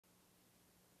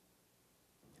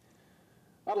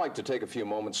I'd like to take a few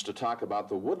moments to talk about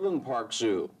the Woodland Park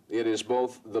Zoo. It is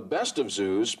both the best of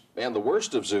zoos and the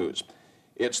worst of zoos.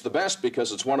 It's the best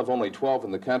because it's one of only 12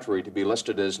 in the country to be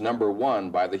listed as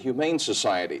 #1 by the Humane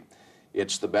Society.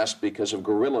 It's the best because of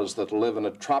gorillas that live in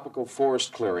a tropical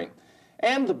forest clearing.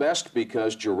 And the best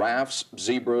because giraffes,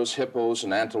 zebras, hippos,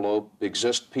 and antelope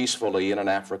exist peacefully in an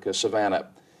Africa savanna.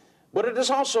 But it is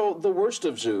also the worst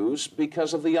of zoos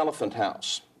because of the elephant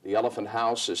house. The elephant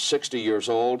house is 60 years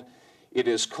old. It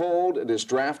is cold, it is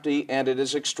drafty, and it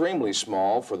is extremely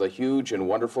small for the huge and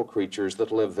wonderful creatures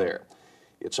that live there.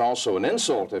 It's also an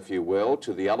insult, if you will,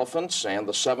 to the elephants and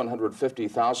the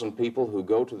 750,000 people who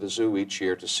go to the zoo each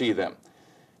year to see them.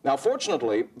 Now,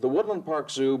 fortunately, the Woodland Park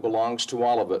Zoo belongs to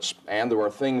all of us, and there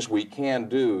are things we can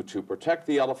do to protect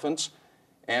the elephants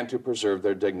and to preserve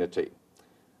their dignity.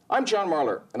 I'm John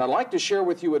Marler, and I'd like to share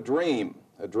with you a dream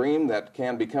that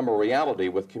can become a reality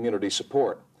with community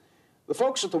support. The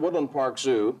folks at the Woodland Park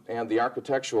Zoo and the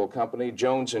architectural company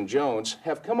Jones & Jones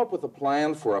have come up with a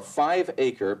plan for a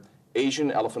 5-acre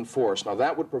Asian elephant forest. Now,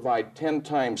 that would provide 10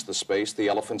 times the space the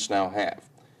elephants now have.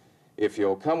 If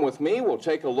you'll come with me, we'll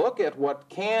take a look at what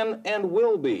can and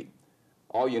will be.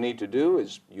 All you need to do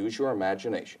is use your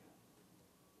imagination.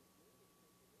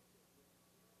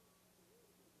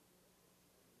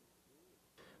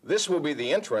 This will be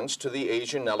the entrance to the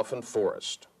Asian elephant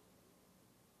forest.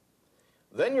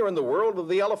 Then you're in the world of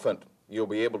the elephant. You'll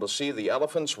be able to see the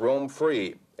elephants roam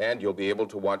free, and you'll be able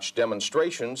to watch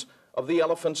demonstrations of the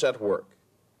elephants at work.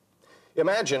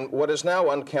 Imagine what is now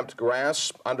unkempt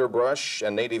grass, underbrush,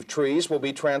 and native trees will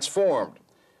be transformed.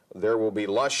 There will be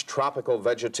lush tropical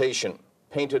vegetation,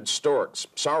 painted storks,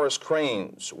 saurus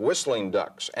cranes, whistling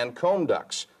ducks, and comb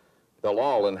ducks. They'll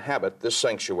all inhabit this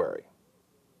sanctuary.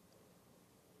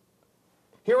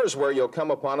 Here is where you'll come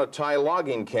upon a Thai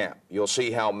logging camp. You'll see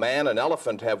how man and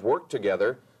elephant have worked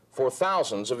together for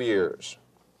thousands of years.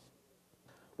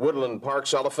 Woodland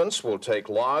Park's elephants will take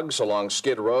logs along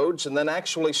skid roads and then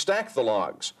actually stack the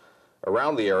logs.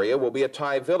 Around the area will be a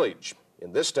Thai village.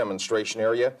 In this demonstration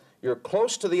area, you're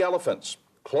close to the elephants,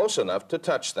 close enough to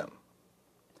touch them.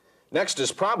 Next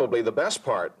is probably the best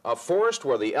part, a forest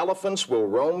where the elephants will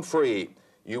roam free.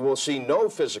 You will see no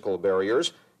physical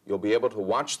barriers. You'll be able to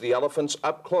watch the elephants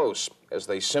up close as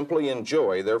they simply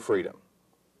enjoy their freedom.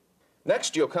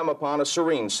 Next, you'll come upon a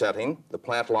serene setting. The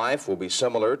plant life will be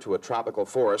similar to a tropical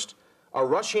forest. A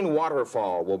rushing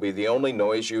waterfall will be the only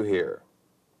noise you hear.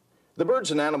 The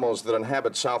birds and animals that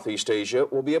inhabit Southeast Asia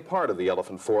will be a part of the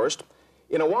elephant forest.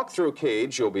 In a walk-through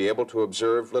cage, you'll be able to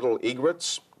observe little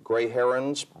egrets, gray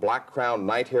herons, black-crowned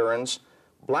night herons,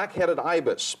 black-headed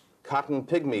ibis, cotton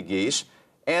pygmy geese,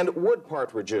 and wood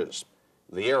partridges.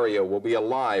 The area will be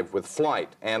alive with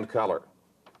flight and color.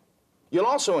 You'll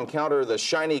also encounter the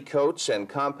shiny coats and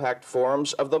compact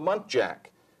forms of the muntjac,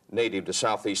 native to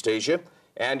Southeast Asia,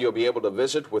 and you'll be able to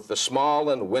visit with the small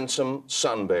and winsome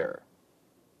sun bear.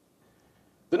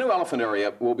 The new elephant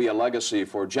area will be a legacy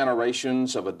for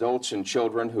generations of adults and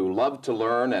children who love to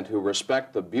learn and who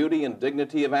respect the beauty and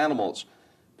dignity of animals.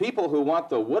 People who want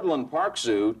the Woodland Park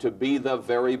Zoo to be the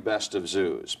very best of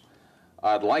zoos.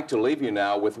 I'd like to leave you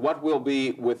now with what will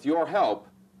be, with your help,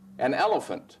 an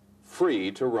elephant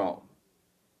free to roam.